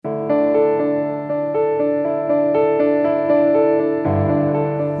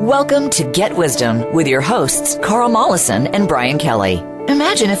Welcome to Get Wisdom with your hosts, Carl Mollison and Brian Kelly.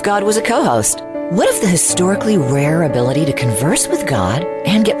 Imagine if God was a co-host. What if the historically rare ability to converse with God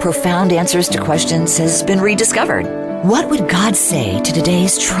and get profound answers to questions has been rediscovered? What would God say to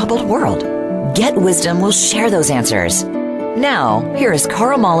today's troubled world? Get Wisdom will share those answers. Now, here is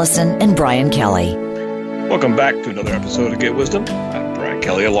Carl Mollison and Brian Kelly. Welcome back to another episode of Get Wisdom. I'm Brian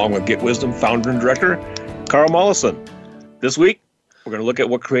Kelly, along with Get Wisdom founder and director, Carl Mollison. This week, we're going to look at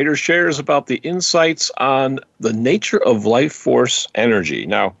what Creator shares about the insights on the nature of life force energy.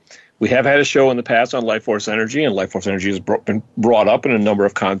 Now, we have had a show in the past on life force energy, and life force energy has been brought up in a number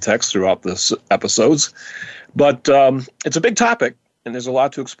of contexts throughout the episodes. But it's a big topic, and there's a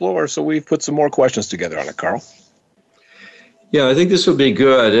lot to explore, so we've put some more questions together on it, Carl. Yeah, I think this will be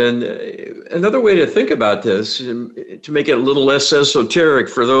good. And another way to think about this, to make it a little less esoteric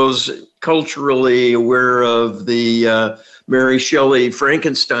for those culturally aware of the Mary Shelley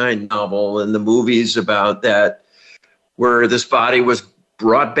Frankenstein novel and the movies about that, where this body was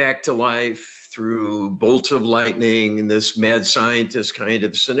brought back to life through bolts of lightning and this mad scientist kind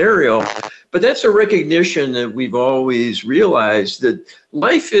of scenario. But that's a recognition that we've always realized that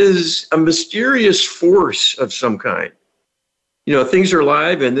life is a mysterious force of some kind. You know, things are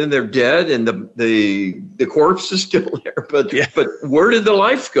alive and then they're dead and the corpse is still there. But where did the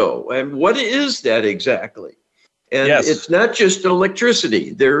life go? And what is that exactly? And It's not just electricity.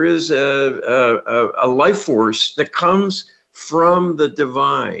 There is a life force that comes from the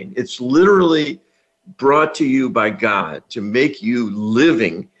divine. It's literally brought to you by God to make you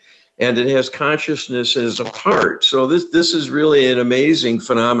living, and it has consciousness as a part. So this is really an amazing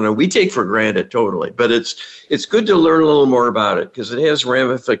phenomenon. We take for granted totally, but it's good to learn a little more about it because it has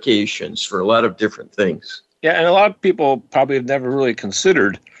ramifications for a lot of different things. Yeah, and a lot of people probably have never really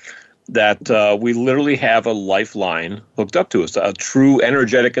considered that we literally have a lifeline hooked up to us, a true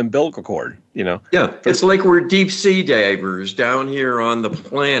energetic umbilical cord, you know? Yeah, it's like we're deep sea divers down here on the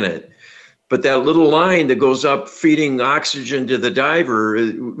planet, but that little line that goes up feeding oxygen to the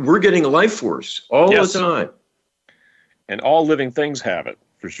diver, we're getting a life force all the time. And all living things have it,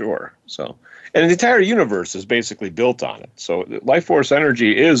 for sure. So, and the entire universe is basically built on it. So life force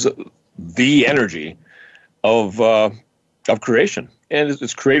energy is the energy of creation. And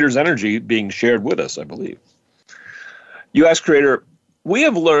it's Creator's energy being shared with us, I believe. You ask Creator, we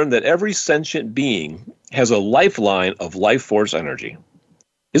have learned that every sentient being has a lifeline of life force energy.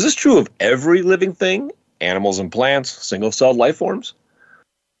 Is this true of every living thing, animals and plants, single-celled life forms?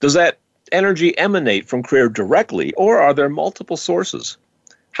 Does that energy emanate from Creator directly, or are there multiple sources?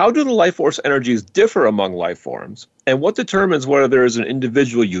 How do the life force energies differ among life forms? And what determines whether there is an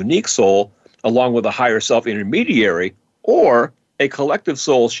individual unique soul, along with a higher self intermediary, or a collective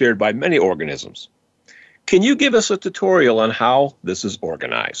soul shared by many organisms? Can you give us a tutorial on how this is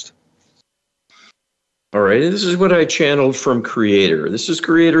organized? All right, this is what I channeled from Creator. This is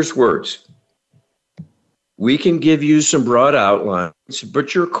Creator's words. We can give you some broad outlines,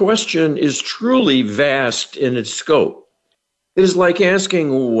 but your question is truly vast in its scope. It is like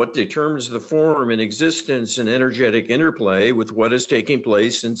asking what determines the form and existence and energetic interplay with what is taking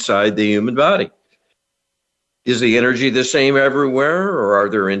place inside the human body. Is the energy the same everywhere, or are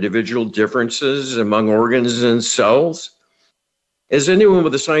there individual differences among organs and cells? As anyone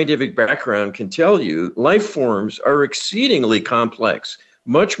with a scientific background can tell you, life forms are exceedingly complex,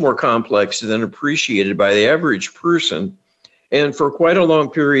 much more complex than appreciated by the average person, and for quite a long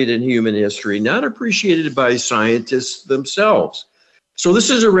period in human history, not appreciated by scientists themselves. So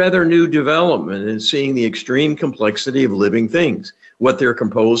this is a rather new development in seeing the extreme complexity of living things, what they're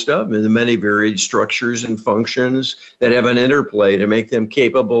composed of, and the many varied structures and functions that have an interplay to make them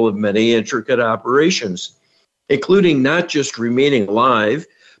capable of many intricate operations, including not just remaining alive,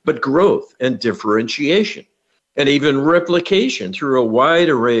 but growth and differentiation, and even replication through a wide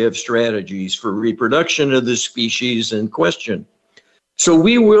array of strategies for reproduction of the species in question. So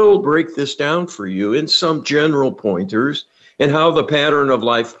we will break this down for you in some general pointers and how the pattern of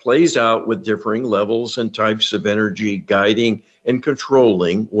life plays out with differing levels and types of energy guiding and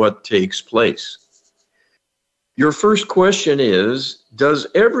controlling what takes place. Your first question is, does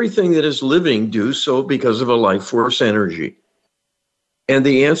everything that is living do so because of a life force energy? And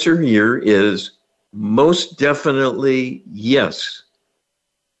the answer here is most definitely yes.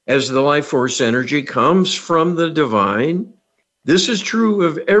 As the life force energy comes from the divine, this is true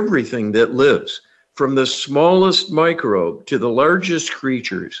of everything that lives, from the smallest microbe to the largest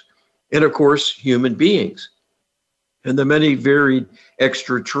creatures, and of course, human beings, and the many varied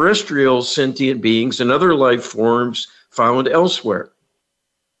extraterrestrial sentient beings and other life forms found elsewhere.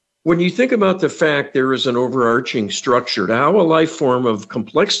 When you think about the fact there is an overarching structure to how a life form of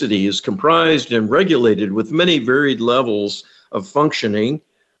complexity is comprised and regulated with many varied levels of functioning,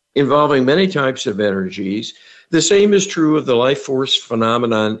 involving many types of energies, the same is true of the life force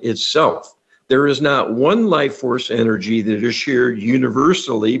phenomenon itself. There is not one life force energy that is shared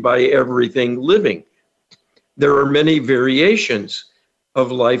universally by everything living. There are many variations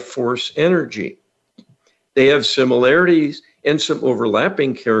of life force energy. They have similarities and some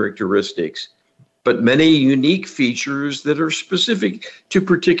overlapping characteristics, but many unique features that are specific to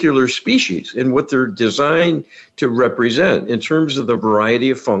particular species and what they're designed to represent in terms of the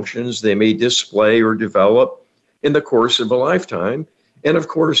variety of functions they may display or develop in the course of a lifetime. And of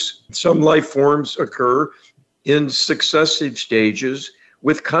course, some life forms occur in successive stages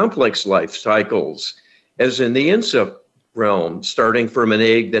with complex life cycles, as in the insect realm, starting from an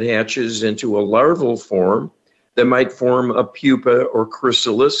egg that hatches into a larval form that might form a pupa or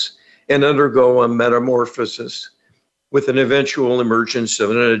chrysalis and undergo a metamorphosis with an eventual emergence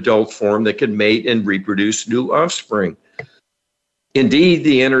of an adult form that can mate and reproduce new offspring. Indeed,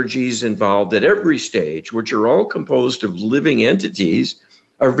 the energies involved at every stage, which are all composed of living entities,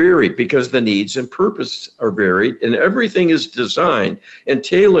 are varied because the needs and purpose are varied, and everything is designed and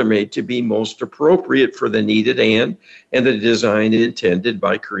tailor-made to be most appropriate for the need at hand and the design intended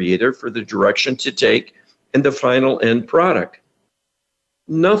by Creator for the direction to take and the final end product.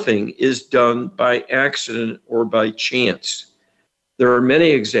 Nothing is done by accident or by chance. There are many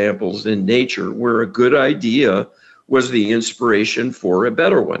examples in nature where a good idea was the inspiration for a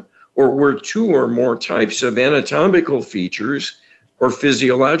better one, or where two or more types of anatomical features or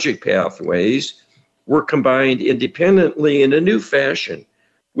physiologic pathways were combined independently in a new fashion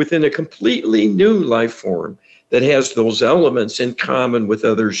within a completely new life form that has those elements in common with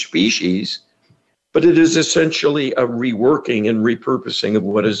other species, but it is essentially a reworking and repurposing of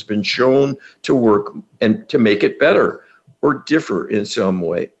what has been shown to work and to make it better or differ in some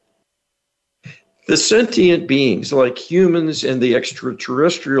way. The sentient beings, like humans and the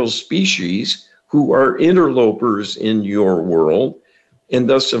extraterrestrial species who are interlopers in your world, and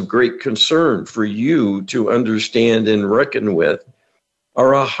thus of great concern for you to understand and reckon with,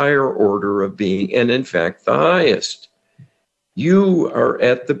 are a higher order of being, and in fact, the highest. You are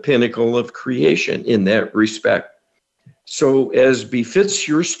at the pinnacle of creation in that respect. So, as befits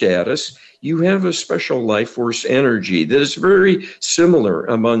your status, you have a special life force energy that is very similar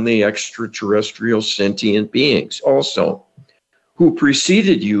among the extraterrestrial sentient beings also, who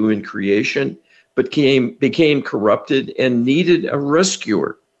preceded you in creation, but became corrupted and needed a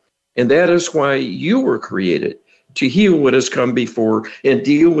rescuer. And that is why you were created, to heal what has come before and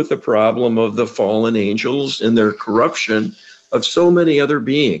deal with the problem of the fallen angels and their corruption of so many other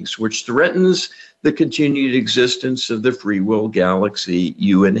beings, which threatens the continued existence of the free will galaxy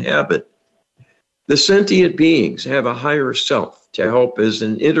you inhabit. The sentient beings have a higher self to help as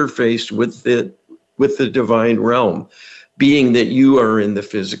an interface with the divine realm, being that you are in the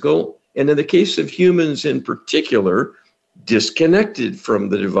physical, and in the case of humans in particular, disconnected from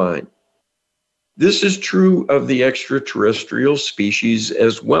the divine. This is true of the extraterrestrial species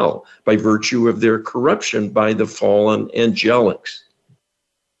as well, by virtue of their corruption by the fallen angelics.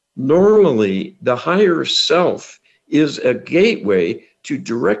 Normally, the higher self is a gateway to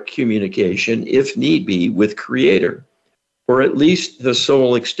direct communication, if need be, with Creator, or at least the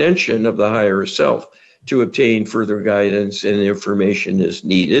sole extension of the higher self to obtain further guidance and information as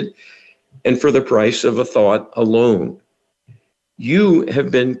needed, and for the price of a thought alone. You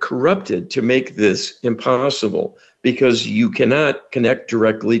have been corrupted to make this impossible because you cannot connect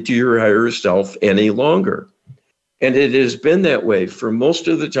directly to your higher self any longer. And it has been that way for most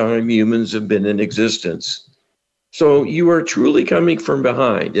of the time humans have been in existence. So you are truly coming from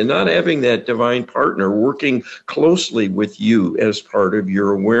behind and not having that divine partner working closely with you as part of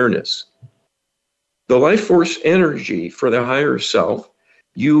your awareness. The life force energy for the higher self,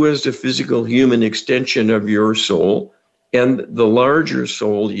 you as the physical human extension of your soul, and the larger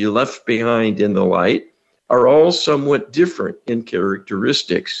soul you left behind in the light are all somewhat different in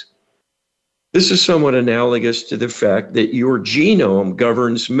characteristics. This is somewhat analogous to the fact that your genome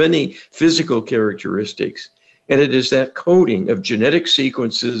governs many physical characteristics, and it is that coding of genetic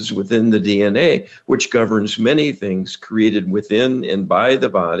sequences within the DNA which governs many things created within and by the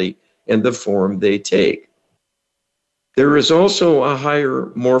body and the form they take. There is also a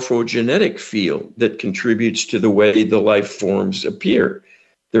higher morphogenetic field that contributes to the way the life forms appear,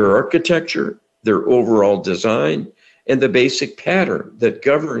 their architecture, their overall design, and the basic pattern that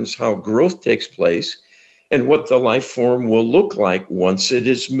governs how growth takes place and what the life form will look like once it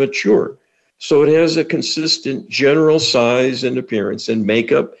is mature. So it has a consistent general size and appearance and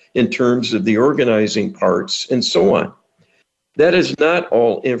makeup in terms of the organizing parts and so on. That is not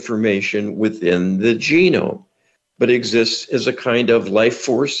all information within the genome, but exists as a kind of life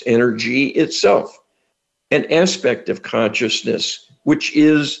force energy itself, an aspect of consciousness, which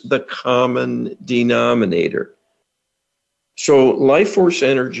is the common denominator. So life force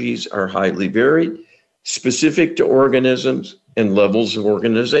energies are highly varied, specific to organisms and levels of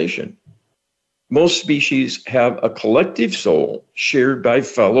organization. Most species have a collective soul shared by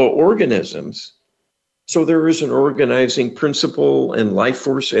fellow organisms. So there is an organizing principle and life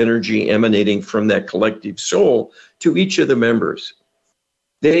force energy emanating from that collective soul to each of the members.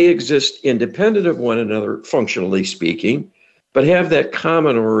 They exist independent of one another, functionally speaking, but have that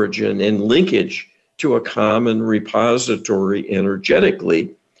common origin and linkage to a common repository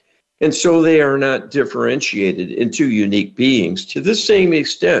energetically. And so they are not differentiated into unique beings to the same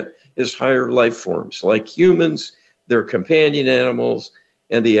extent as higher life forms like humans, their companion animals,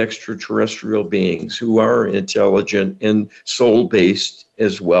 and the extraterrestrial beings who are intelligent and soul-based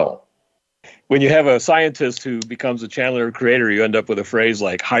as well. When you have a scientist who becomes a channeler or creator, you end up with a phrase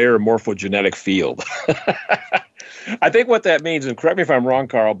like higher morphogenetic field. I think what that means, and correct me if I'm wrong,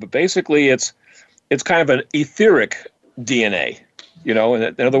 Carl, but basically it's kind of an etheric DNA. You know,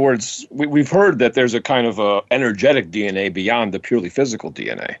 in other words, we've heard that there's a kind of a energetic DNA beyond the purely physical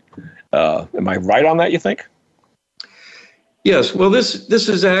DNA. Am I right on that, you think? Yes. Well, this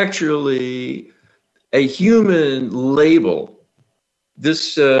is actually a human label.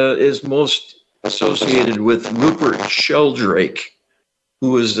 This is most associated with Rupert Sheldrake, who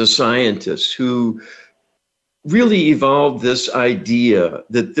was a scientist who really evolved this idea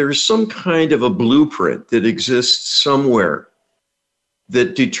that there's some kind of a blueprint that exists somewhere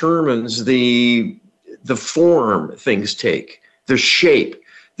that determines the form things take, the shape,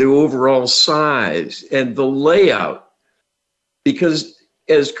 the overall size, and the layout. Because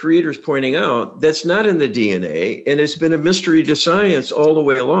as creators pointing out, that's not in the DNA, and it's been a mystery to science all the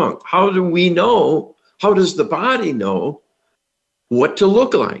way along. How do we know, how does the body know what to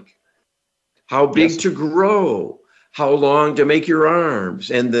look like? How big to grow? How long to make your arms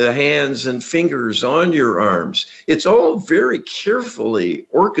and the hands and fingers on your arms? It's all very carefully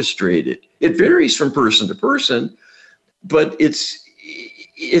orchestrated. It varies from person to person, but it's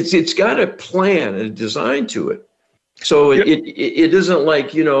got a plan and a design to it. So it isn't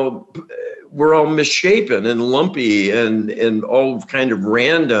like, you know, we're all misshapen and lumpy and all kind of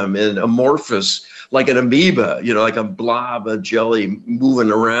random and amorphous, like an amoeba, you know, like a blob of jelly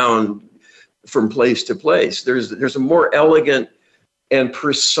moving around from place to place. There's a more elegant and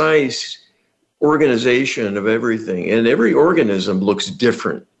precise organization of everything, and every organism looks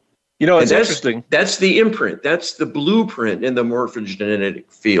different. You know, it's interesting. That's the imprint. That's the blueprint in the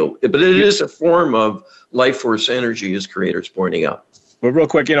morphogenetic field. But it is a form of life force energy, as creators pointing out. But real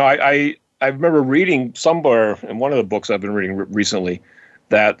quick, you know, I remember reading somewhere in one of the books I've been reading recently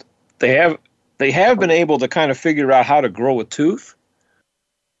that they have been able to kind of figure out how to grow a tooth,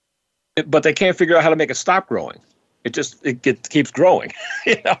 but they can't figure out how to make it stop growing. It keeps growing.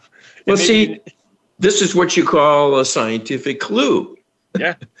 You know? Well, this is what you call a scientific clue.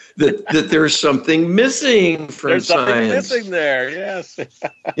 Yeah. that there's something missing from there's science. Something missing there, yes.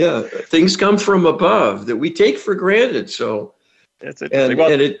 Yeah, things come from above that we take for granted. So,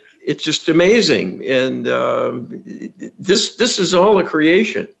 it's just amazing. And this is all a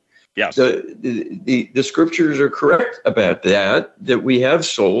creation. Yes. The scriptures are correct about that we have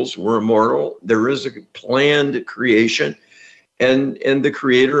souls, we're immortal. There is a planned creation, and the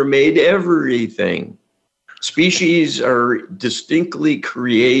Creator made everything. Species are distinctly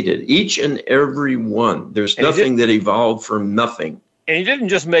created, each and every one. There's nothing that evolved from nothing. And he didn't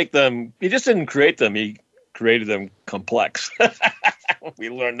just make them, he just didn't create them, he created them complex. We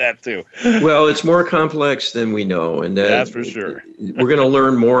learned that too. Well, it's more complex than we know. And that's for sure. We're going to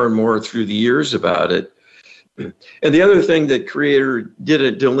learn more and more through the years about it. And the other thing that Creator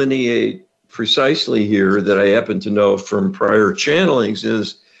did delineate precisely here that I happen to know from prior channelings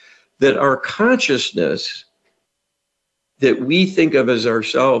is that our consciousness that we think of as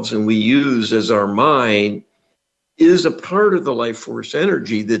ourselves and we use as our mind is a part of the life force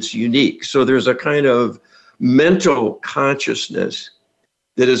energy that's unique. So there's a kind of mental consciousness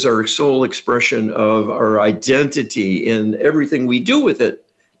that is our sole expression of our identity and everything we do with it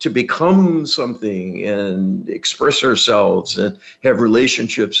to become something and express ourselves and have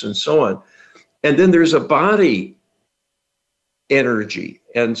relationships and so on. And then there's a body energy.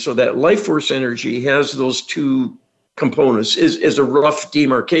 And so that life force energy has those two components is a rough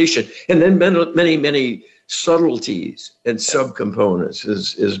demarcation. And then many subtleties and subcomponents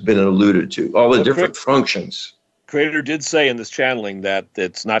has been alluded to, all the different functions. Creator did say in this channeling that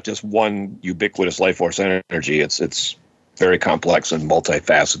it's not just one ubiquitous life force energy. It's very complex and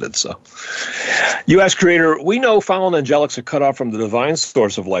multifaceted. So you ask Creator, we know fallen angelics are cut off from the divine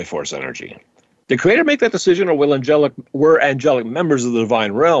source of life force energy. Did Creator make that decision, or were angelic members of the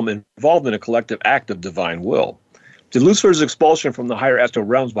divine realm involved in a collective act of divine will? Did Lucifer's expulsion from the higher astral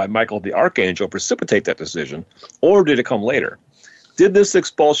realms by Michael the Archangel precipitate that decision, or did it come later? Did this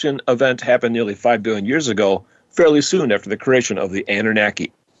expulsion event happen nearly 5 billion years ago, fairly soon after the creation of the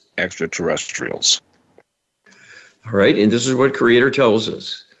Anunnaki extraterrestrials? All right, and this is what Creator tells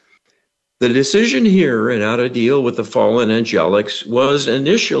us. The decision here and how to deal with the fallen angelics was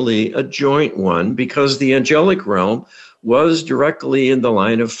initially a joint one because the angelic realm was directly in the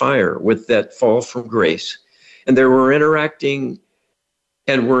line of fire with that fall from grace. And they were interacting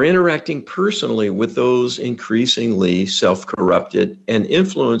personally with those increasingly self-corrupted and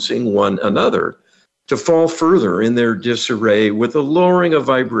influencing one another to fall further in their disarray with a lowering of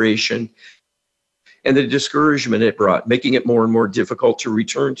vibration and the discouragement it brought, making it more and more difficult to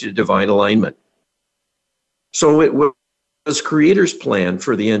return to divine alignment. So it was Creator's plan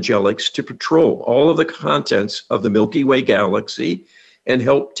for the angelics to patrol all of the contents of the Milky Way galaxy and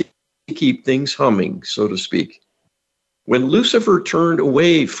help to keep things humming, so to speak. When Lucifer turned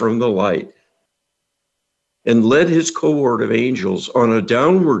away from the light and led his cohort of angels on a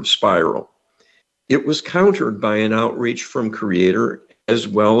downward spiral, it was countered by an outreach from Creator as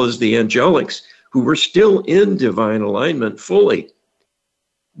well as the angelics, who were still in divine alignment fully.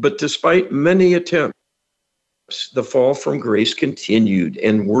 But despite many attempts, the fall from grace continued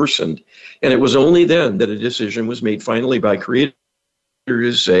and worsened. And it was only then that a decision was made finally by Creator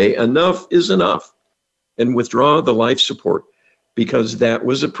to say, enough is enough, and withdraw the life support, because that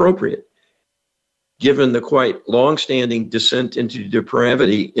was appropriate, given the quite long-standing descent into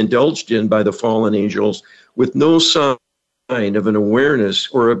depravity indulged in by the fallen angels with no sign of an awareness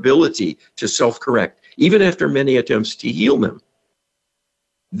or ability to self-correct, even after many attempts to heal them.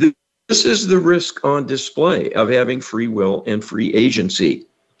 This is the risk on display of having free will and free agency.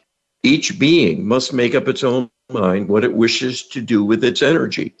 Each being must make up its own mind what it wishes to do with its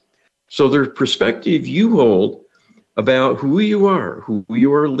energy. So the perspective you hold about who you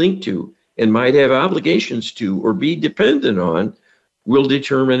are linked to, and might have obligations to or be dependent on, will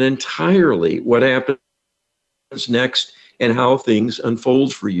determine entirely what happens next and how things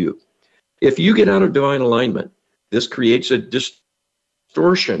unfold for you. If you get out of divine alignment, this creates a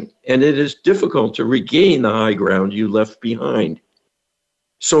distortion, and it is difficult to regain the high ground you left behind.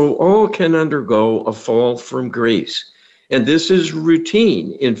 So all can undergo a fall from grace, and this is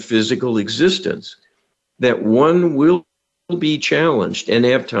routine in physical existence, that one will be challenged and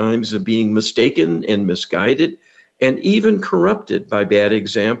have times of being mistaken and misguided and even corrupted by bad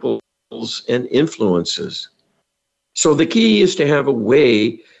examples and influences. So the key is to have a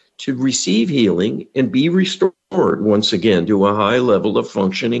way to receive healing and be restored once again to a high level of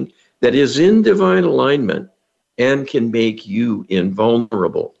functioning that is in divine alignment and can make you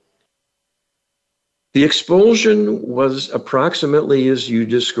invulnerable. The expulsion was approximately as you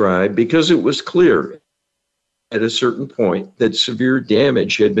described because it was clear at a certain point that severe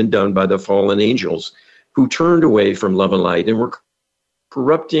damage had been done by the fallen angels who turned away from love and light and were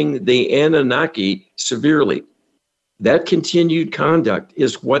corrupting the Anunnaki severely. That continued conduct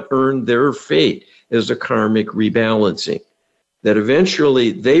is what earned their fate as a karmic rebalancing, that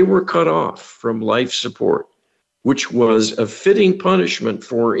eventually they were cut off from life support, which was a fitting punishment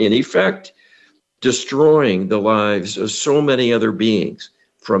for, in effect, destroying the lives of so many other beings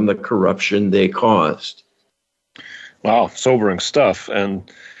from the corruption they caused. Wow, sobering stuff,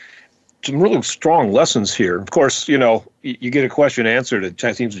 and some really strong lessons here. Of course, you get a question answered, it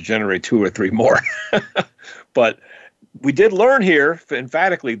seems to generate 2 or 3 more. But we did learn here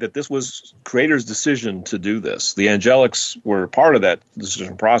emphatically that this was Creator's decision to do this. The angelics were part of that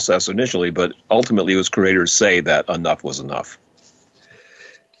decision process initially, but ultimately it was Creator's say that enough was enough.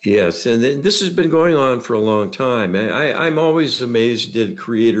 Yes, and this has been going on for a long time. I'm always amazed at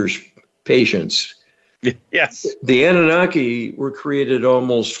Creator's patience. Yes. The Anunnaki were created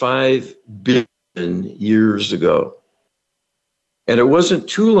almost 5 billion years ago. And it wasn't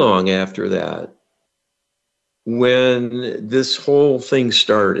too long after that when this whole thing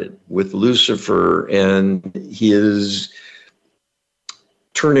started with Lucifer and his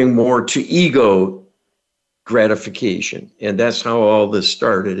turning more to ego gratification. And that's how all this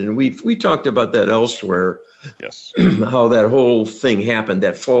started. And we talked about that elsewhere. Yes. How that whole thing happened,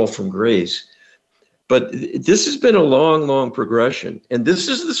 that fall from grace. But this has been a long, long progression. And this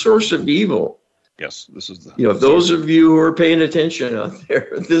is the source of evil Yes, this is the. Those of you who are paying attention out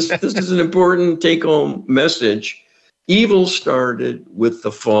there, this is an important take-home message. Evil started with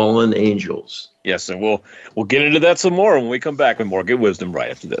the fallen angels. Yes, and we'll get into that some more when we come back with more Get Wisdom right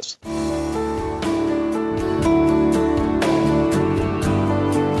after this.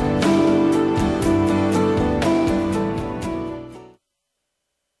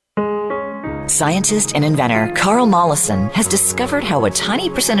 Scientist and inventor Carl Mollison has discovered how a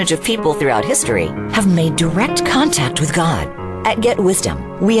tiny percentage of people throughout history have made direct contact with God. At Get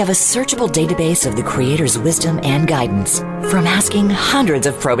Wisdom, we have a searchable database of the Creator's wisdom and guidance from asking hundreds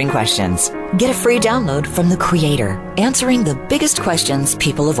of probing questions. Get a free download from the Creator, answering the biggest questions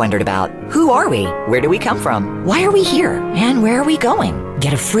people have wondered about. Who are we? Where do we come from? Why are we here? And where are we going?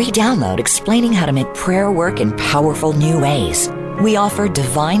 Get a free download explaining how to make prayer work in powerful new ways. We offer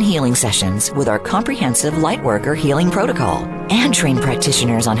divine healing sessions with our comprehensive Lightworker healing protocol and train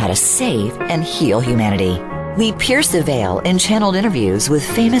practitioners on how to save and heal humanity. We pierce the veil in channeled interviews with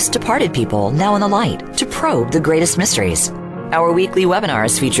famous departed people now in the light to probe the greatest mysteries. Our weekly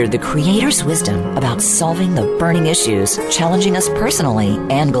webinars feature the Creator's wisdom about solving the burning issues challenging us personally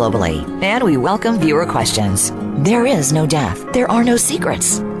and globally. And we welcome viewer questions. There is no death. There are no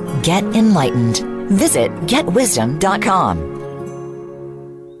secrets. Get enlightened. Visit getwisdom.com.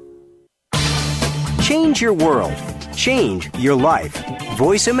 Change your world. Change your life.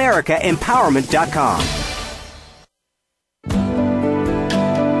 VoiceAmericaEmpowerment.com.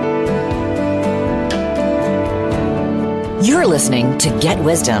 You're listening to Get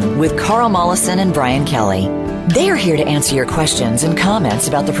Wisdom with Carl Mollison and Brian Kelly. They are here to answer your questions and comments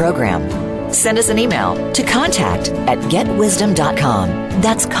about the program. Send us an email to contact@getwisdom.com.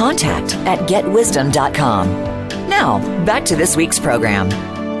 That's contact@getwisdom.com. Now, back to this week's program.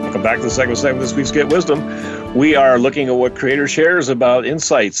 Welcome back to the second segment of this week's Get Wisdom. We are looking at what Creator shares about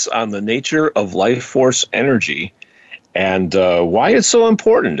insights on the nature of life force energy and why it's so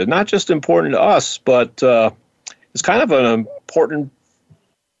important. And not just important to us, but it's kind of an important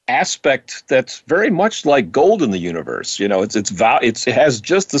aspect that's very much like gold in the universe. It has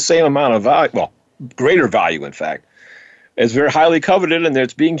just the same amount of value, well, greater value, in fact. It's very highly coveted, and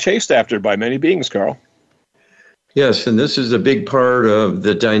it's being chased after by many beings, Carl. Yes, and this is a big part of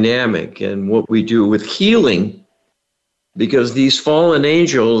the dynamic and what we do with healing, because these fallen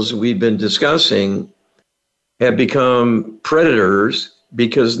angels we've been discussing have become predators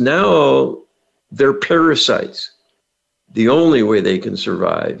because now they're parasites. The only way they can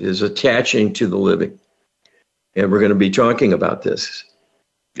survive is attaching to the living. And we're going to be talking about this.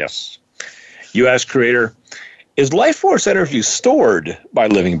 Yes. You ask Creator, is life force energy stored by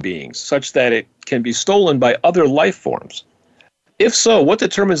living beings such that it can be stolen by other life forms? If so, what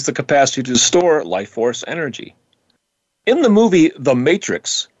determines the capacity to store life force energy? In the movie The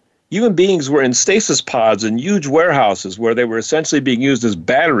Matrix, human beings were in stasis pods in huge warehouses where they were essentially being used as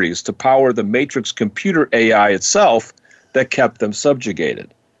batteries to power the Matrix computer AI itself that kept them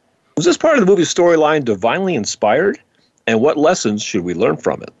subjugated. Was this part of the movie's storyline divinely inspired? And what lessons should we learn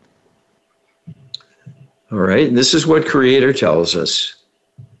from it? All right, and this is what Creator tells us.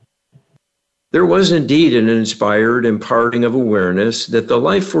 There was indeed an inspired imparting of awareness that the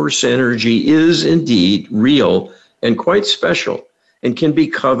life force energy is indeed real and quite special and can be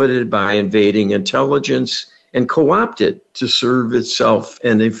coveted by invading intelligence and co-opted to serve itself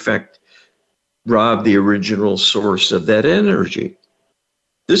and in effect rob the original source of that energy.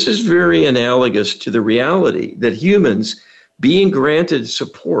 This is very analogous to the reality that humans being granted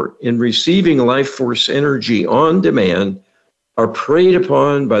support in receiving life force energy on demand are preyed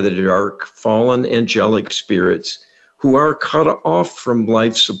upon by the dark, fallen angelic spirits who are cut off from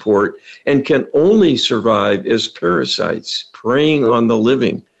life support and can only survive as parasites preying on the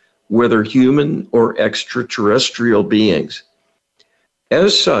living, whether human or extraterrestrial beings.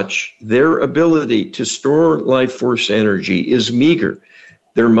 As such, their ability to store life force energy is meager.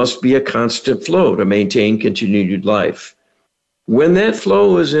 There must be a constant flow to maintain continued life. When that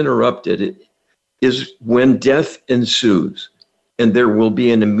flow is interrupted, it is when death ensues, and there will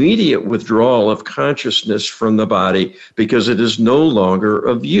be an immediate withdrawal of consciousness from the body because it is no longer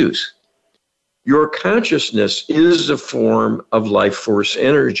of use. Your consciousness is a form of life force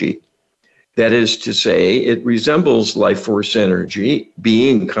energy. That is to say, it resembles life force energy,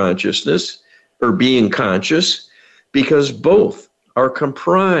 being consciousness, or being conscious, because both are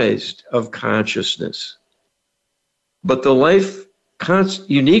comprised of consciousness. But the life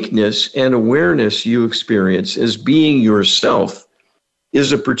uniqueness and awareness you experience as being yourself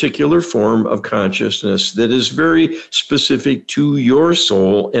is a particular form of consciousness that is very specific to your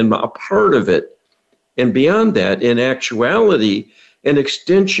soul and a part of it. And beyond that, in actuality, an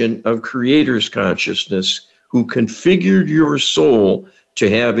extension of Creator's consciousness who configured your soul to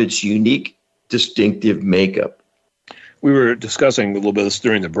have its unique, distinctive makeup. We were discussing a little bit of this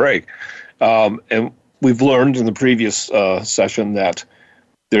during the break, and we've learned in the previous session that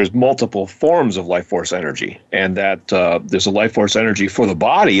there's multiple forms of life force energy, and that there's a life force energy for the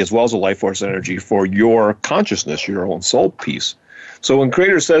body as well as a life force energy for your consciousness, your own soul piece. So when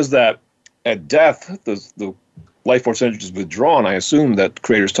Creator says that at death, the life force energy is withdrawn, I assume that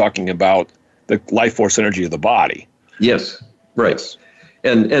Creator's talking about the life force energy of the body. Yes, right.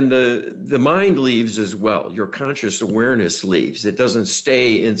 And the mind leaves as well. Your conscious awareness leaves. It doesn't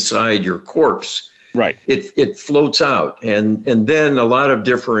stay inside your corpse. Right. It floats out, and then a lot of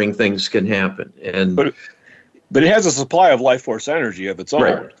differing things can happen. But it has a supply of life force energy of its own.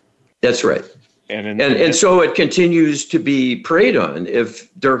 Right. That's right. And so it continues to be preyed on.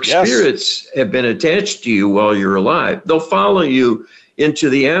 If dark spirits have been attached to you while you're alive, they'll follow you into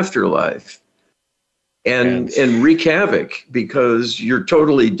the afterlife and wreak havoc because you're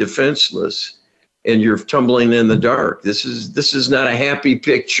totally defenseless and you're tumbling in the dark. This is not a happy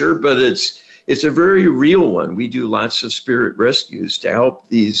picture, but it's a very real one. We do lots of spirit rescues to help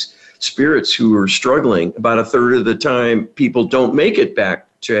these spirits who are struggling. About a third of the time, people don't make it back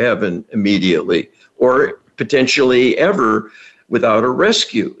to heaven immediately or potentially ever without a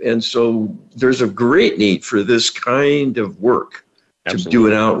rescue. And so there's a great need for this kind of work. Absolutely. To do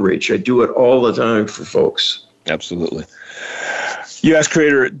an outreach. I do it all the time for folks. Absolutely. You ask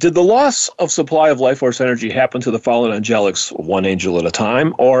Creator, did the loss of supply of life force energy happen to the fallen angelics one angel at a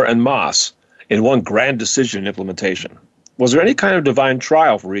time or en masse in one grand decision and implementation? Was there any kind of divine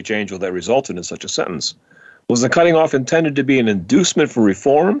trial for each angel that resulted in such a sentence? Was the cutting off intended to be an inducement for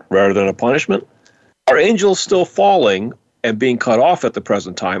reform rather than a punishment? Are angels still falling and being cut off at the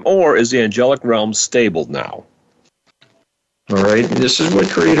present time, or is the angelic realm stable now? All right, this is what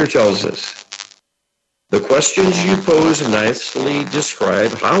Creator tells us. The questions you pose nicely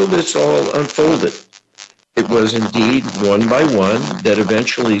describe how this all unfolded. It was indeed one by one that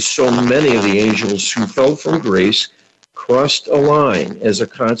eventually so many of the angels who fell from grace crossed a line as a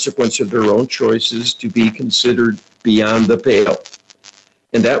consequence of their own choices to be considered beyond the pale.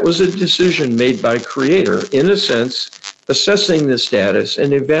 And that was a decision made by Creator, in a sense, assessing the status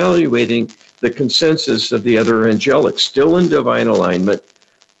and evaluating the consensus of the other angelics still in divine alignment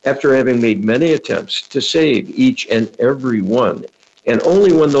after having made many attempts to save each and every one. And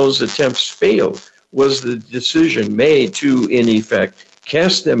only when those attempts failed was the decision made to, in effect,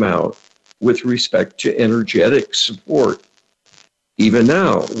 cast them out with respect to energetic support. Even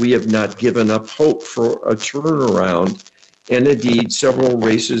now, we have not given up hope for a turnaround, and indeed several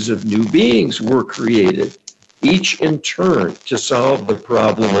races of new beings were created, each in turn to solve the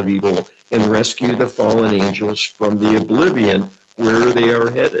problem of evil and rescue the fallen angels from the oblivion where they are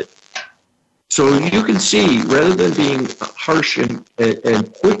headed. So you can see, rather than being harsh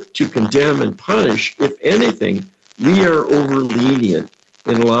and quick to condemn and punish, if anything, we are over lenient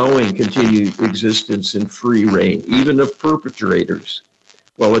in allowing continued existence and free reign, even of perpetrators,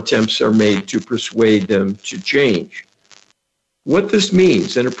 while attempts are made to persuade them to change. What this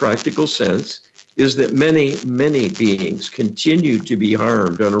means, in a practical sense, is that many, many beings continue to be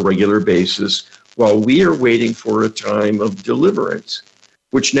harmed on a regular basis while we are waiting for a time of deliverance,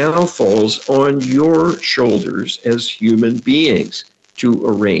 which now falls on your shoulders as human beings to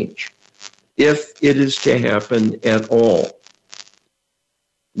arrange, if it is to happen at all.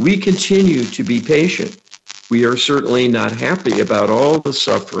 We continue to be patient. We are certainly not happy about all the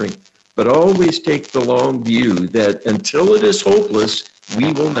suffering, but always take the long view that until it is hopeless,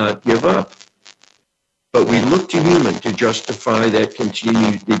 we will not give up. But we look to human to justify that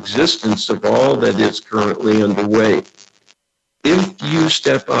continued existence of all that is currently underway. If you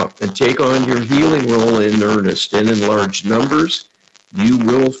step up and take on your healing role in earnest and in large numbers, you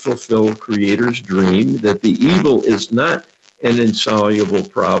will fulfill Creator's dream that the evil is not an insoluble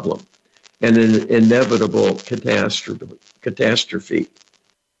problem and an inevitable catastrophe,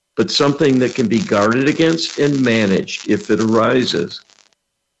 but something that can be guarded against and managed if it arises.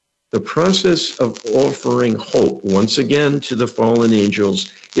 The process of offering hope once again to the fallen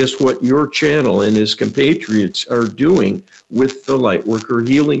angels is what your channel and his compatriots are doing with the Lightworker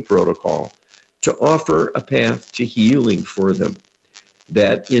Healing Protocol, to offer a path to healing for them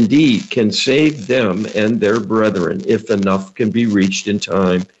that indeed can save them and their brethren if enough can be reached in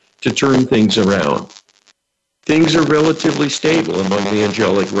time to turn things around. Things are relatively stable among the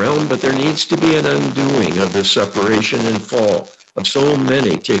angelic realm, but there needs to be an undoing of the separation and fall of so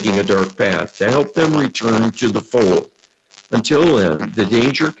many taking a dark path to help them return to the fold. Until then, the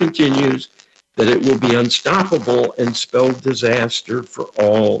danger continues that it will be unstoppable and spell disaster for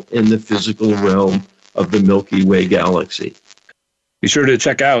all in the physical realm of the Milky Way galaxy. Be sure to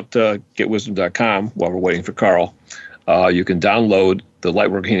check out getwisdom.com while we're waiting for Carl. You can download the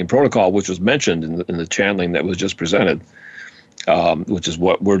Lightwork Healing Protocol, which was mentioned in the channeling that was just presented, which is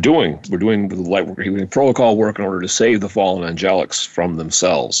what we're doing. We're doing the Lightwork Healing Protocol work in order to save the fallen angelics from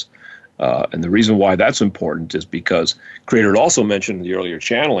themselves. And the reason why that's important is because Creator had also mentioned in the earlier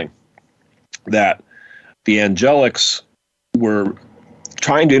channeling that the angelics were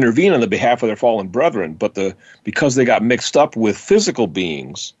trying to intervene on the behalf of their fallen brethren, but because they got mixed up with physical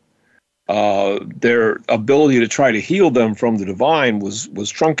beings, their ability to try to heal them from the divine was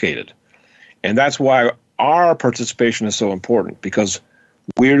truncated. And that's why our participation is so important, because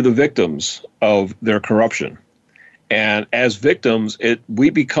we're the victims of their corruption. And as victims, we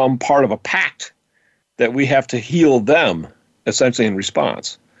become part of a pact that we have to heal them, essentially in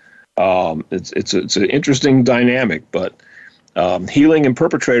response. It's an interesting dynamic, but healing and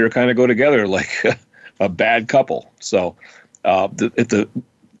perpetrator kind of go together like a bad couple. So if the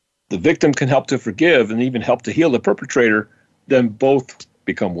victim can help to forgive and even help to heal the perpetrator, then both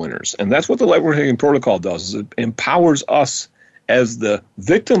become winners. And that's what the Lightwork Healing Protocol does, is it empowers us as the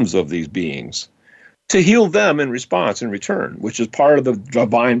victims of these beings to heal them in response, in return, which is part of the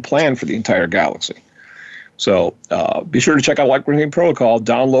divine plan for the entire galaxy. So be sure to check out Lightwork Healing Protocol.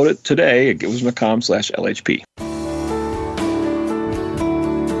 Download it today at getwisdom.com/LHP.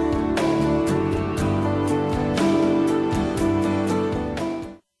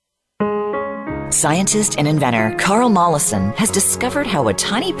 Scientist and inventor Carl Mollison has discovered how a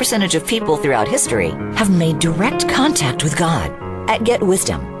tiny percentage of people throughout history have made direct contact with God. At Get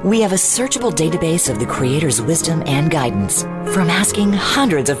Wisdom, we have a searchable database of the Creator's wisdom and guidance, from asking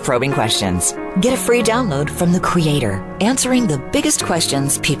hundreds of probing questions. Get a free download from the Creator, answering the biggest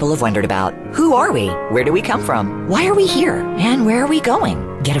questions people have wondered about. Who are we? Where do we come from? Why are we here? And where are we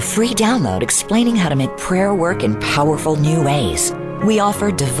going? Get a free download explaining how to make prayer work in powerful new ways. We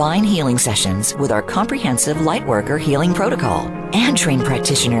offer divine healing sessions with our comprehensive Lightworker Healing Protocol, and train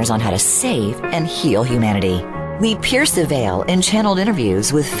practitioners on how to save and heal humanity. We pierce the veil in channeled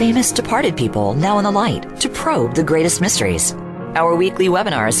interviews with famous departed people now in the light to probe the greatest mysteries. Our weekly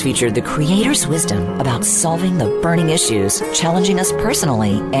webinars feature the Creator's wisdom about solving the burning issues challenging us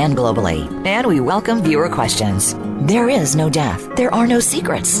personally and globally. And we welcome viewer questions. There is no death. There are no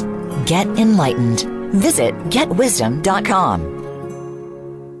secrets. Get enlightened. Visit getwisdom.com.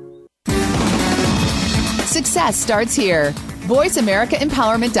 Success starts here.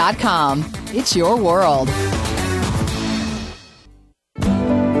 VoiceAmericaEmpowerment.com. It's your world.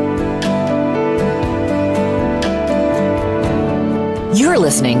 You're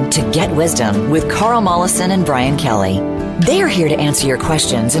listening to Get Wisdom with Carl Mollison and Brian Kelly. They are here to answer your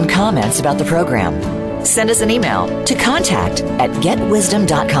questions and comments about the program. Send us an email to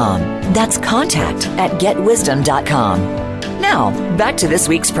contact@getwisdom.com. That's contact@getwisdom.com. Now, back to this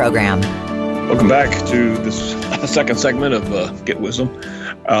week's program. Welcome back to this second segment of Get Wisdom.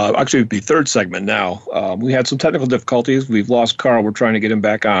 Actually, it would be third segment now. We had some technical difficulties. We've lost Carl. We're trying to get him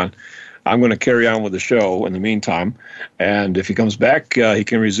back on. I'm going to carry on with the show in the meantime. And if he comes back, he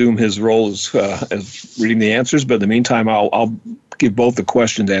can resume his role as reading the answers. But in the meantime, I'll give both the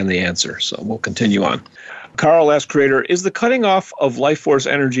question and the answer. So we'll continue on. Carl asked Creator, is the cutting off of life force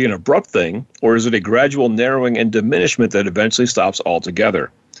energy an abrupt thing, or is it a gradual narrowing and diminishment that eventually stops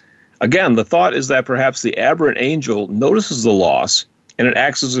altogether? Again, the thought is that perhaps the aberrant angel notices the loss and it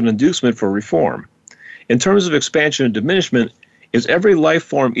acts as an inducement for reform. In terms of expansion and diminishment, is every life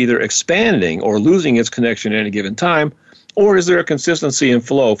form either expanding or losing its connection at any given time, or is there a consistency and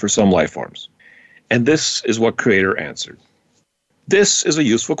flow for some life forms? And this is what Creator answered. This is a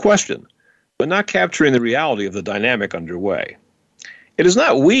useful question, but not capturing the reality of the dynamic underway. It is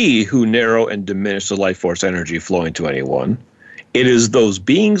not we who narrow and diminish the life force energy flowing to anyone. It is those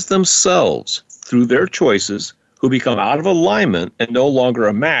beings themselves, through their choices, who become out of alignment and no longer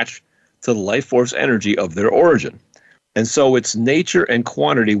a match to the life force energy of their origin. And so its nature and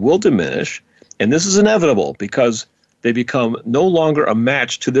quantity will diminish, and this is inevitable because they become no longer a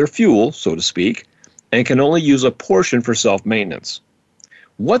match to their fuel, so to speak, and can only use a portion for self-maintenance.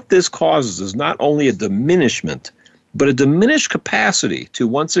 What this causes is not only a diminishment, but a diminished capacity to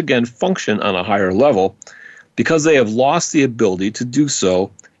once again function on a higher level, because they have lost the ability to do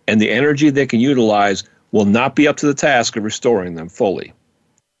so, and the energy they can utilize will not be up to the task of restoring them fully.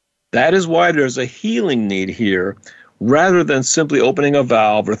 That is why there's a healing need here, rather than simply opening a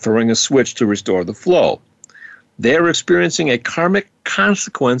valve or throwing a switch to restore the flow. They are experiencing a karmic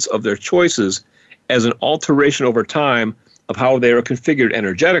consequence of their choices as an alteration over time of how they are configured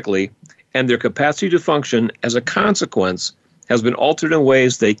energetically, and their capacity to function as a consequence has been altered in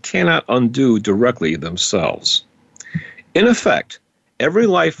ways they cannot undo directly themselves. In effect, every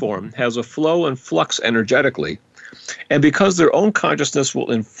life form has a flow and flux energetically, and because their own consciousness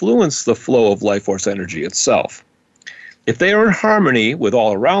will influence the flow of life force energy itself. If they are in harmony with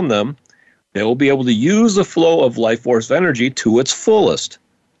all around them, they will be able to use the flow of life force energy to its fullest.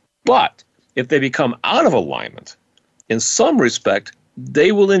 But if they become out of alignment, in some respect,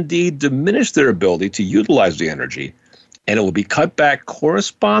 they will indeed diminish their ability to utilize the energy, and it will be cut back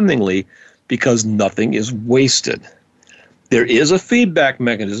correspondingly because nothing is wasted. There is a feedback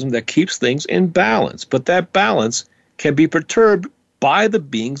mechanism that keeps things in balance, but that balance can be perturbed by the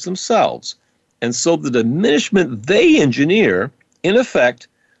beings themselves. And so the diminishment they engineer, in effect,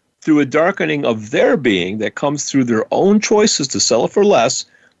 through a darkening of their being that comes through their own choices to sell it for less,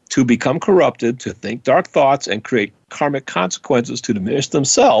 to become corrupted, to think dark thoughts, and create karmic consequences to diminish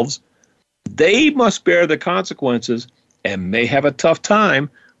themselves, they must bear the consequences and may have a tough time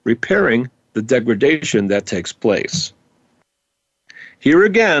repairing the degradation that takes place. Here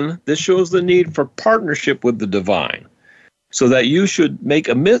again, this shows the need for partnership with the divine, so that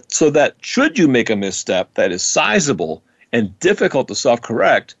should you make a misstep that is sizable and difficult to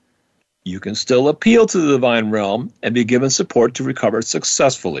self-correct, you can still appeal to the divine realm and be given support to recover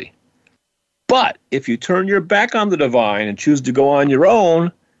successfully. But if you turn your back on the divine and choose to go on your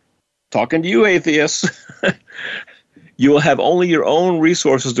own, talking to you atheists, you will have only your own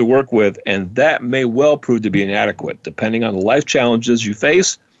resources to work with, and that may well prove to be inadequate, depending on the life challenges you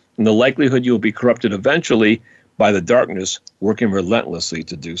face and the likelihood you will be corrupted eventually by the darkness working relentlessly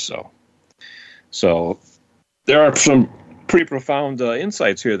to do so. So there are some pretty profound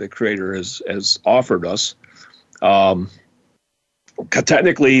insights here that Creator has offered us.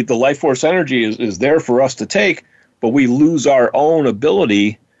 Technically, the life force energy is there for us to take, but we lose our own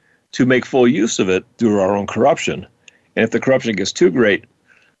ability to make full use of it through our own corruption. And if the corruption gets too great,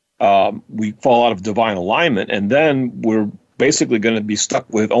 we fall out of divine alignment, and then we're basically going to be stuck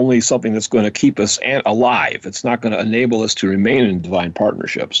with only something that's going to keep us alive. It's not going to enable us to remain in divine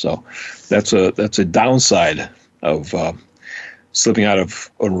partnership. So that's a downside of slipping out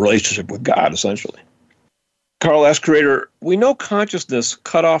of a relationship with God, essentially. Carl asks Creator, we know consciousness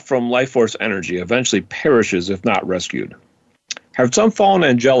cut off from life force energy eventually perishes if not rescued. Have some fallen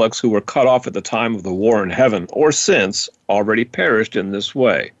angelics who were cut off at the time of the war in heaven or since already perished in this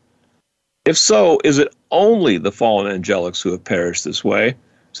way? If so, is it only the fallen angelics who have perished this way,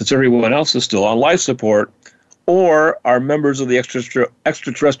 since everyone else is still on life support, or are members of the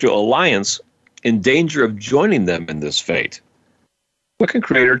extraterrestrial alliance in danger of joining them in this fate? What can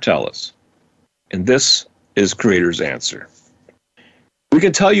Creator tell us? And this is Creator's answer. We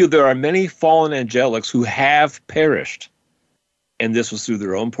can tell you there are many fallen angelics who have perished, and this was through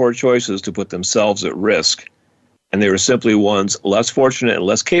their own poor choices to put themselves at risk. And they were simply ones less fortunate and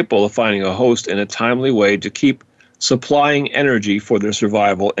less capable of finding a host in a timely way to keep supplying energy for their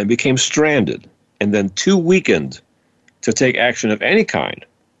survival, and became stranded and then too weakened to take action of any kind,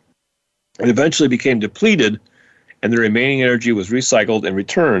 and eventually became depleted, and the remaining energy was recycled and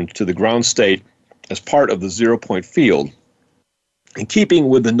returned to the ground state as part of the 0-point field, in keeping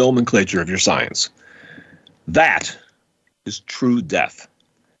with the nomenclature of your science. That is true death,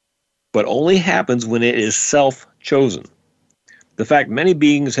 but only happens when it is self-chosen. The fact many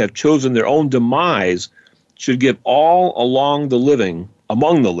beings have chosen their own demise should give all among the living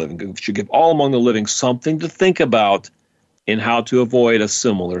something to think about in how to avoid a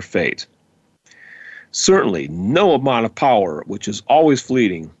similar fate. Certainly, no amount of power, which is always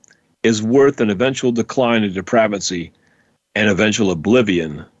fleeting, is worth an eventual decline in depravity and eventual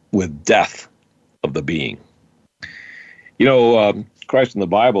oblivion with death of the being. You know, Christ in the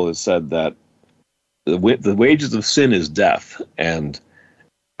Bible has said that the wages of sin is death, and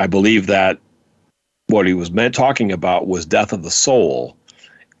I believe that what he was talking about was death of the soul,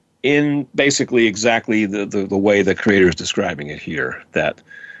 in basically exactly the way the Creator is describing it here, that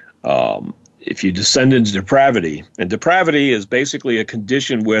if you descend into depravity, and depravity is basically a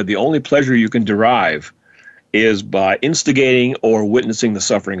condition where the only pleasure you can derive is by instigating or witnessing the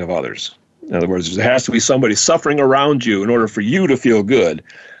suffering of others. In other words, there has to be somebody suffering around you in order for you to feel good.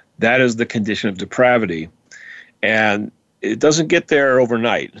 That is the condition of depravity. And it doesn't get there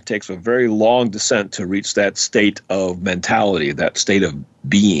overnight. It takes a very long descent to reach that state of mentality, that state of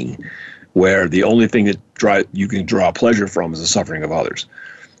being, where the only thing that you can draw pleasure from is the suffering of others.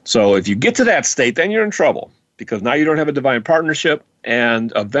 So if you get to that state, then you're in trouble, because now you don't have a divine partnership,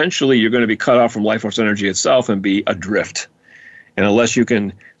 and eventually you're going to be cut off from life force energy itself and be adrift. And unless you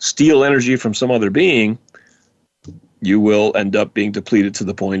can steal energy from some other being, you will end up being depleted to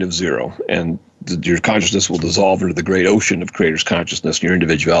the point of zero, and your consciousness will dissolve into the great ocean of Creator's consciousness, and your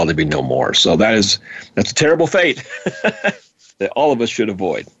individuality be no more. So that's a terrible fate that all of us should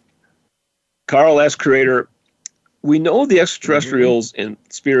avoid. Carl asked Creator, we know the extraterrestrials and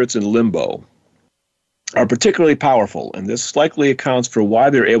spirits in limbo are particularly powerful, and this likely accounts for why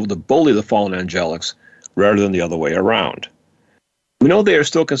they're able to bully the fallen angelics rather than the other way around. We know they are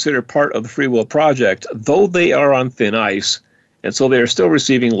still considered part of the Free Will Project, though they are on thin ice, and so they are still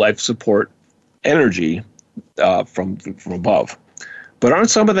receiving life support energy from above. But aren't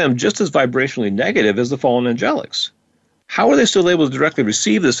some of them just as vibrationally negative as the fallen angelics? How are they still able to directly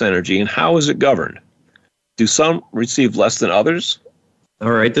receive this energy, and how is it governed? Do some receive less than others?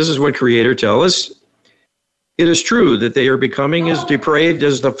 All right, this is what Creator tells us. It is true that they are becoming as depraved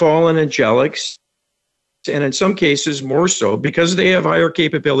as the fallen angelics, and in some cases more so, because they have higher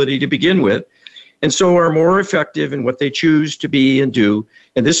capability to begin with, and so are more effective in what they choose to be and do.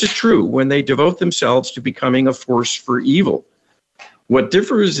 And this is true when they devote themselves to becoming a force for evil. What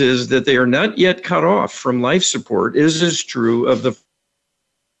differs is that they are not yet cut off from life support, is true of the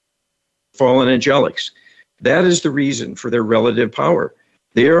fallen angelics. That is the reason for their relative power.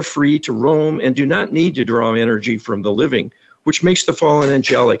 They are free to roam and do not need to draw energy from the living, which makes the fallen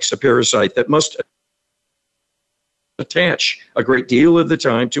angelics a parasite that must attach a great deal of the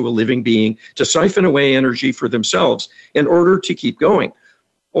time to a living being to siphon away energy for themselves in order to keep going,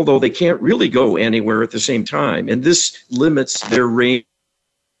 although they can't really go anywhere at the same time, and this limits their range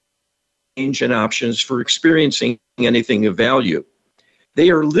and options for experiencing anything of value.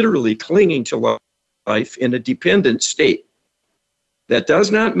 They are literally clinging to life in a dependent state. That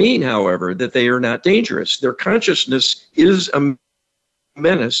does not mean, however, that they are not dangerous. Their consciousness is a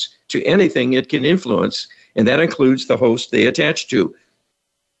menace to anything it can influence, and that includes the host they attach to.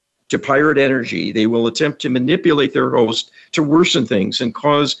 To pirate energy, they will attempt to manipulate their host to worsen things and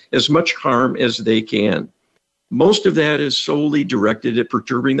cause as much harm as they can. Most of that is solely directed at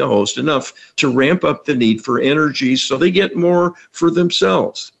perturbing the host enough to ramp up the need for energy so they get more for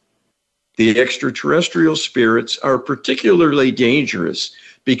themselves. The extraterrestrial spirits are particularly dangerous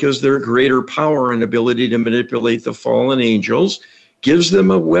because their greater power and ability to manipulate the fallen angels gives them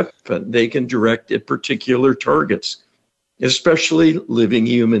a weapon they can direct at particular targets, especially living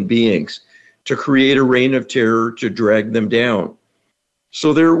human beings, to create a reign of terror to drag them down.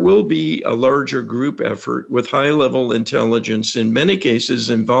 So there will be a larger group effort with high-level intelligence, in many cases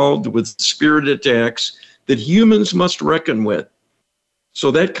involved with spirit attacks that humans must reckon with. So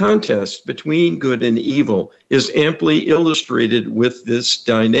that contest between good and evil is amply illustrated with this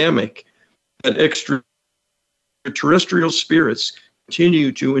dynamic, that extraterrestrial spirits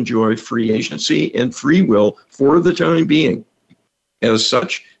continue to enjoy free agency and free will for the time being. As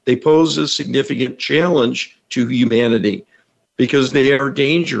such, they pose a significant challenge to humanity because they are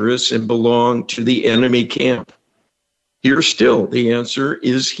dangerous and belong to the enemy camp. Here still, the answer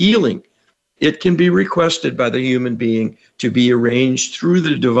is healing. It can be requested by the human being to be arranged through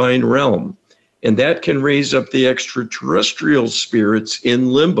the divine realm, and that can raise up the extraterrestrial spirits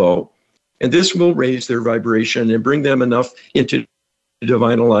in limbo, and this will raise their vibration and bring them enough into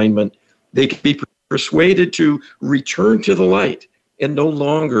divine alignment. They can be persuaded to return to the light and no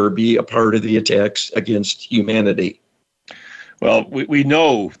longer be a part of the attacks against humanity. Well, we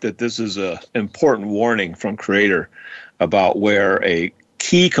know that this is an important warning from Creator about where a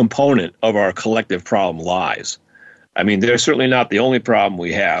key component of our collective problem lies. I mean, they're certainly not the only problem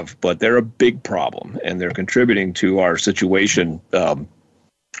we have, but they're a big problem, and they're contributing to our situation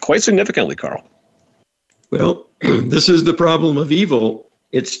quite significantly, Carl. Well, this is the problem of evil.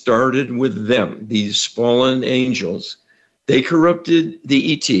 It started with them, these fallen angels. They corrupted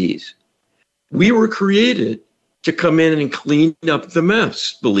the ETs. We were created to come in and clean up the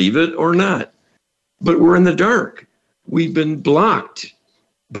mess, believe it or not. But we're in the dark. We've been blocked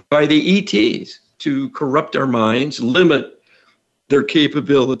by the ETs to corrupt our minds, limit their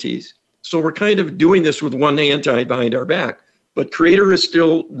capabilities. So we're kind of doing this with one hand tied behind our back. But Creator is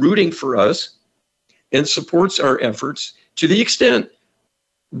still rooting for us and supports our efforts to the extent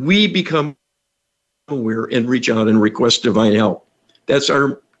we become aware and reach out and request divine help. That's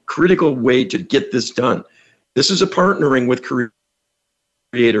our critical way to get this done. This is a partnering with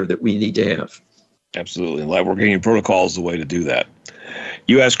Creator that we need to have. Absolutely. Light working protocol is the way to do that.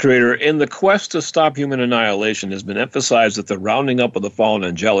 You ask Creator, in the quest to stop human annihilation, it has been emphasized that the rounding up of the fallen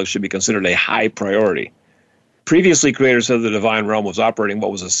angelics should be considered a high priority. Previously, Creator said the divine realm was operating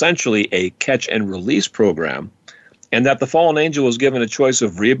what was essentially a catch and release program, and that the fallen angel was given a choice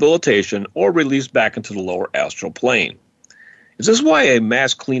of rehabilitation or released back into the lower astral plane. Is this why a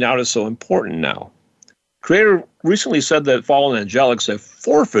mass clean out is so important now? Creator recently said that fallen angelics have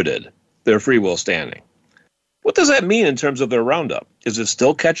forfeited their free will standing. What does that mean in terms of their roundup? Is it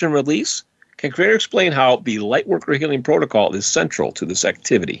still catch and release? Can Creator explain how the Lightworker Healing Protocol is central to this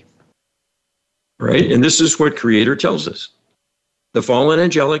activity? Right, and this is what Creator tells us. The fallen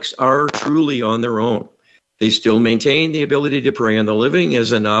angelics are truly on their own. They still maintain the ability to prey on the living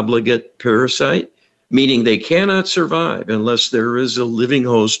as an obligate parasite, meaning they cannot survive unless there is a living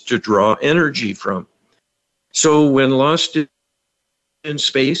host to draw energy from. So when lost in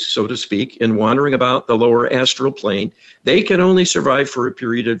space, so to speak, and wandering about the lower astral plane, they can only survive for a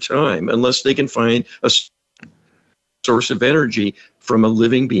period of time unless they can find a source of energy from a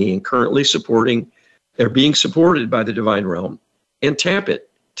living being currently supporting or being supported by the divine realm and tap it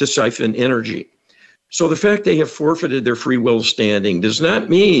to siphon energy. So the fact they have forfeited their free will standing does not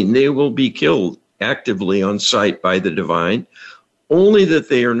mean they will be killed actively on sight by the divine, only that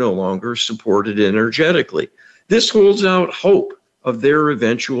they are no longer supported energetically. This holds out hope of their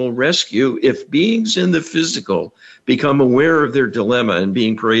eventual rescue if beings in the physical become aware of their dilemma and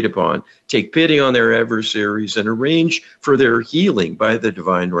being preyed upon, take pity on their adversaries, and arrange for their healing by the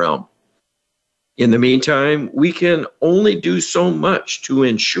divine realm. In the meantime, we can only do so much to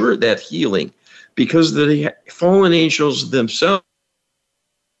ensure that healing because the fallen angels themselves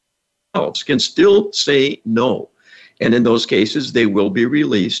can still say no. And in those cases, they will be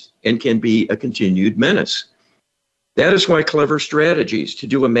released and can be a continued menace. That is why clever strategies to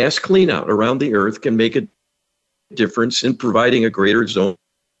do a mass cleanout around the earth can make a difference in providing a greater zone.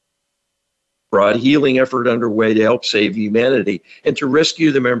 Broad healing effort underway to help save humanity and to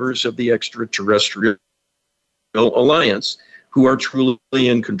rescue the members of the extraterrestrial alliance who are truly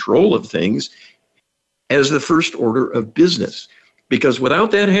in control of things as the first order of business. Because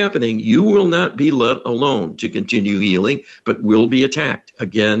without that happening, you will not be let alone to continue healing, but will be attacked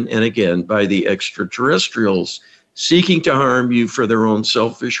again and again by the extraterrestrials seeking to harm you for their own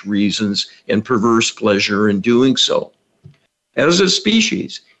selfish reasons and perverse pleasure in doing so. As a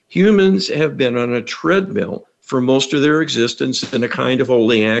species, humans have been on a treadmill for most of their existence in a kind of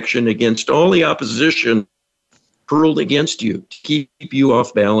holy action against all the opposition hurled against you to keep you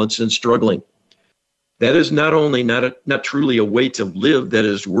off balance and struggling. That is not only not truly a way to live that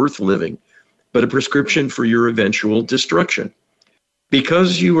is worth living, but a prescription for your eventual destruction.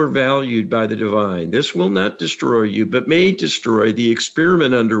 Because you are valued by the divine, this will not destroy you, but may destroy the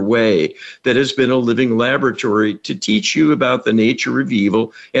experiment underway that has been a living laboratory to teach you about the nature of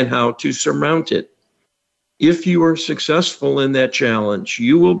evil and how to surmount it. If you are successful in that challenge,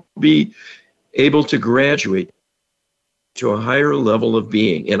 you will be able to graduate to a higher level of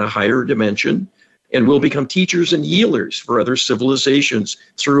being in a higher dimension and will become teachers and healers for other civilizations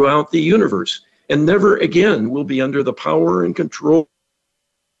throughout the universe, and never again will be under the power and control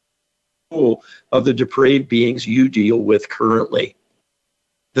of the depraved beings you deal with currently.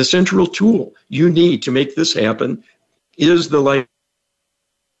 The central tool you need to make this happen is the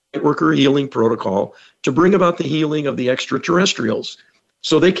Lightworker Healing Protocol to bring about the healing of the extraterrestrials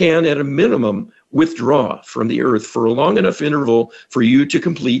so they can, at a minimum, withdraw from the earth for a long enough interval for you to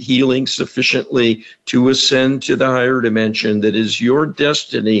complete healing sufficiently to ascend to the higher dimension that is your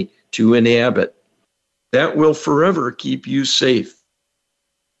destiny to inhabit. That will forever keep you safe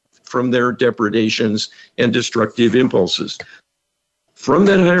from their depredations and destructive impulses. From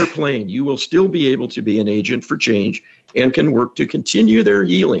that higher plane, you will still be able to be an agent for change and can work to continue their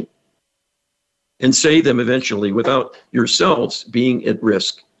healing and save them eventually without yourselves being at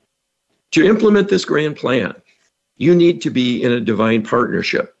risk. To implement this grand plan, you need to be in a divine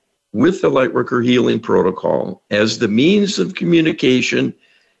partnership with the Lightworker Healing Protocol as the means of communication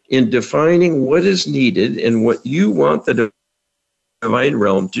in defining what is needed and what you want the divine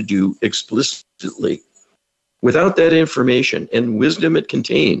realm to do explicitly. Without that information and wisdom it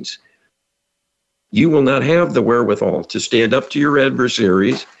contains, you will not have the wherewithal to stand up to your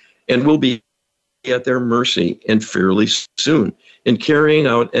adversaries and will be at their mercy and fairly soon in carrying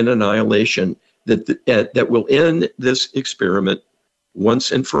out an annihilation that will end this experiment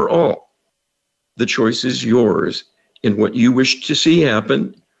once and for all. The choice is yours in what you wish to see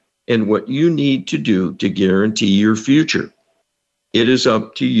happen and what you need to do to guarantee your future. It is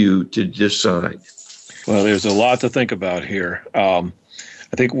up to you to decide. Well, there's a lot to think about here. I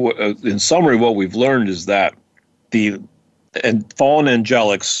think in summary, what we've learned is that the fallen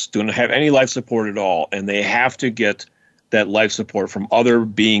angelics don't have any life support at all, and they have to get that life support from other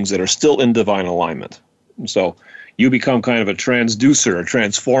beings that are still in divine alignment. And so you become kind of a transducer, a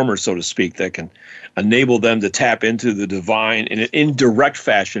transformer, so to speak, that can enable them to tap into the divine in an indirect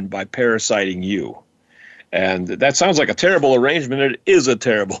fashion by parasiting you. And that sounds like a terrible arrangement. It is a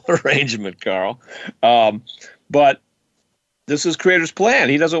terrible arrangement, Carl. But this is Creator's plan.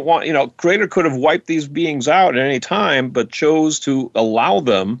 He doesn't want, Creator could have wiped these beings out at any time, but chose to allow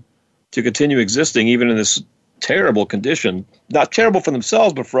them to continue existing even in this terrible condition. Not terrible for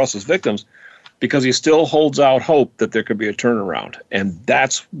themselves, but for us as victims, because he still holds out hope that there could be a turnaround. And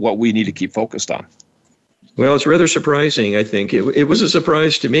that's what we need to keep focused on. Well, it's rather surprising, I think. It was a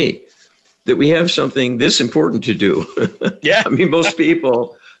surprise to me that we have something this important to do. Yeah. I mean, most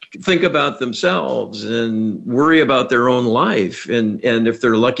people think about themselves and worry about their own life. And if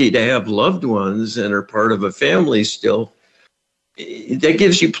they're lucky to have loved ones and are part of a family still, that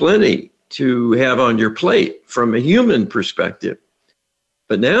gives you plenty to have on your plate from a human perspective.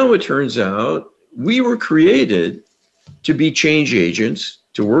 But now it turns out we were created to be change agents,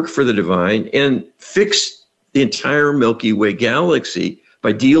 to work for the divine and fix the entire Milky Way galaxy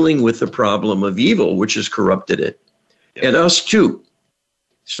by dealing with the problem of evil, which has corrupted it, and us too.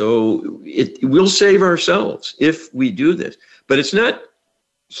 So we'll save ourselves if we do this. But it's not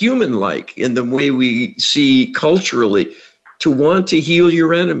human-like in the way we see culturally to want to heal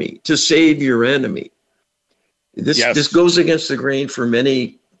your enemy, to save your enemy. This goes against the grain for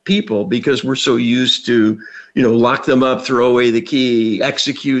many people because we're so used to, lock them up, throw away the key,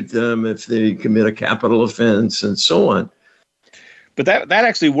 execute them if they commit a capital offense, and so on. But that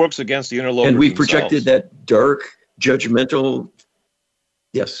actually works against the interlopers. And we projected that dark, judgmental.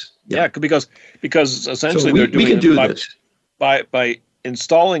 Yes. Yeah, because essentially they're doing this by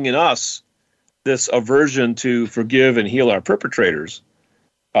installing in us this aversion to forgive and heal our perpetrators.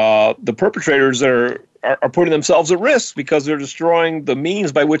 The perpetrators are putting themselves at risk because they're destroying the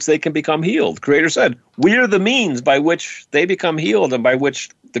means by which they can become healed. Creator said, we are the means by which they become healed and by which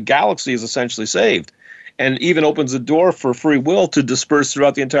the galaxy is essentially saved, and even opens the door for free will to disperse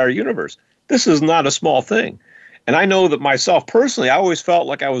throughout the entire universe. This is not a small thing. And I know that myself personally, I always felt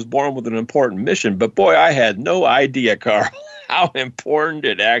like I was born with an important mission, but boy, I had no idea, Carl, how important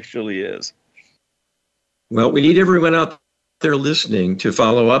it actually is. Well, we need everyone out there listening to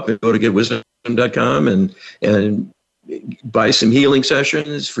follow up and go to getwisdom.com and buy some healing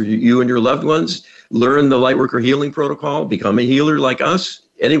sessions for you and your loved ones. Learn the Lightworker Healing Protocol. Become a healer like us.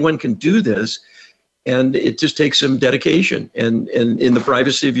 Anyone can do this. And it just takes some dedication. And in the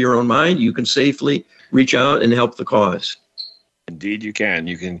privacy of your own mind, you can safely reach out and help the cause. Indeed, you can.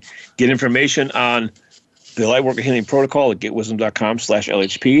 You can get information on the Lightworker Healing Protocol at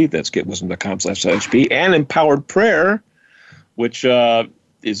getwisdom.com/LHP. That's getwisdom.com/LHP. And Empowered Prayer, which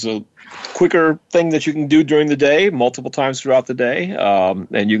is a quicker thing that you can do during the day, multiple times throughout the day.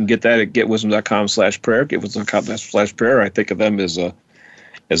 And you can get that at getwisdom.com/prayer, getwisdom.com/prayer. I think of them as a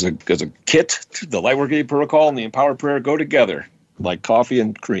kit. The Lightworker Healing Protocol and the Empowered Prayer go together like coffee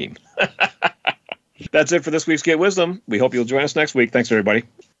and cream. That's it for this week's Get Wisdom. We hope you'll join us next week. Thanks, everybody.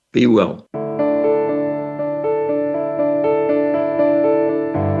 Be well.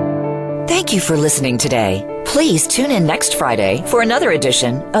 Thank you for listening today. Please tune in next Friday for another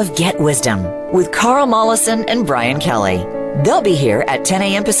edition of Get Wisdom with Carl Mollison and Brian Kelly. They'll be here at 10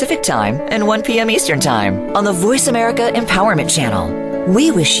 a.m. Pacific Time and 1 p.m. Eastern Time on the Voice America Empowerment Channel.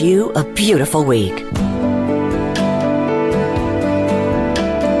 We wish you a beautiful week.